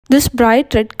This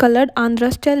bright red colored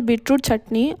Andhra style beetroot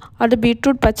chutney or the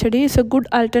beetroot pachadi is a good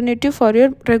alternative for your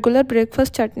regular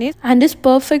breakfast chutneys and is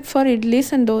perfect for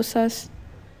idlis and dosas.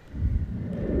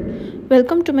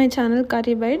 Welcome to my channel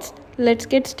Curry Bites. Let's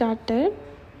get started.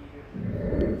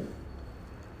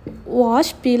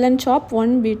 Wash, peel and chop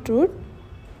 1 beetroot.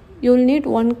 You will need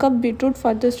 1 cup beetroot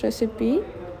for this recipe.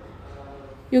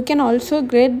 You can also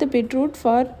grate the beetroot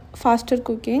for faster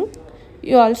cooking.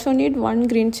 You also need 1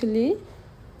 green chilli.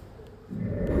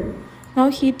 Now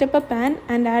heat up a pan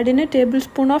and add in a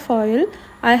tablespoon of oil.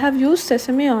 I have used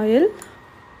sesame oil.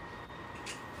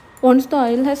 Once the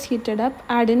oil has heated up,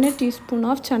 add in a teaspoon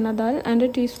of Channa dal and a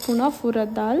teaspoon of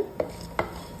Urad dal.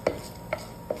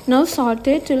 Now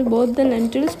saute till both the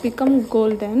lentils become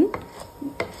golden.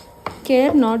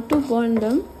 Care not to burn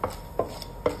them.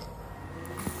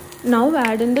 Now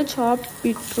add in the chopped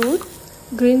beetroot,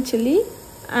 green chilli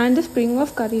and a sprig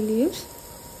of curry leaves.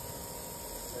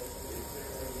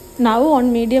 Now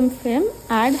on medium flame,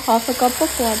 add half a cup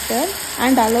of water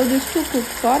and allow this to cook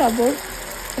for about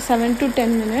 7 to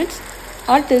 10 minutes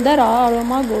or till the raw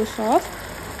aroma goes off.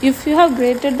 If you have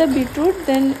grated the beetroot,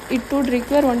 then it would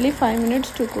require only 5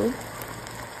 minutes to cook.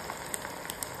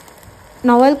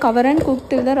 Now I'll cover and cook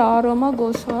till the raw aroma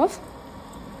goes off.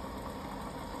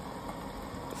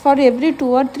 For every 2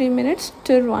 or 3 minutes,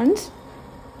 stir once.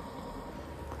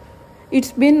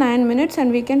 It's been 9 minutes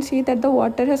and we can see that the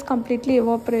water has completely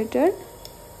evaporated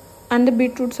and the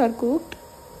beetroots are cooked.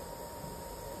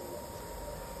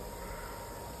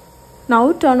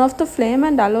 Now turn off the flame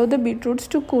and allow the beetroots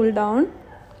to cool down.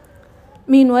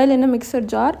 Meanwhile, in a mixer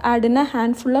jar, add in a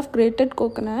handful of grated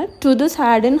coconut. To this,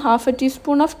 add in half a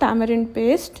teaspoon of tamarind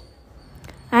paste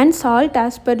and salt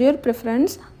as per your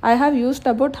preference. I have used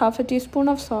about half a teaspoon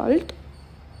of salt.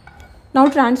 Now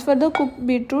transfer the cooked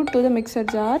beetroot to the mixer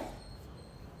jar.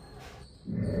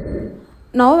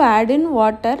 Now add in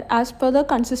water as per the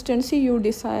consistency you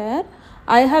desire.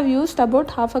 I have used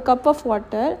about half a cup of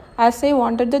water as I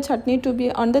wanted the chutney to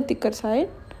be on the thicker side.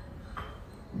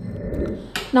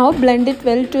 Now blend it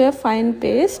well to a fine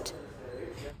paste.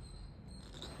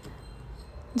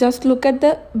 Just look at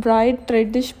the bright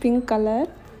reddish pink color.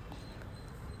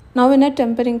 Now in a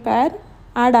tempering pan,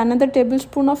 add another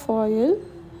tablespoon of oil.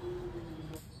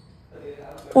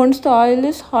 Once the oil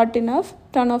is hot enough,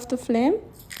 turn off the flame.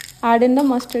 Add in the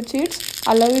mustard seeds,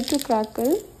 allow it to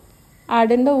crackle.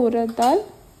 Add in the urad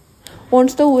dal.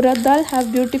 Once the urad dal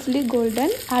have beautifully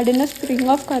golden, add in a sprig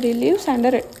of curry leaves and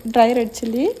a dry red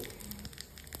chilli.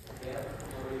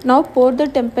 Now pour the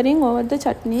tempering over the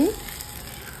chutney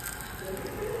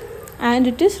and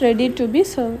it is ready to be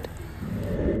served.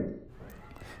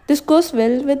 This goes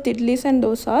well with idlis and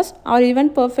dosas or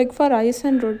even perfect for rice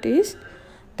and rotis.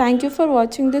 Thank you for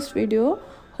watching this video.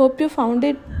 Hope you found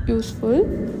it useful.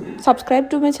 Subscribe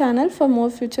to my channel for more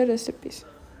future recipes.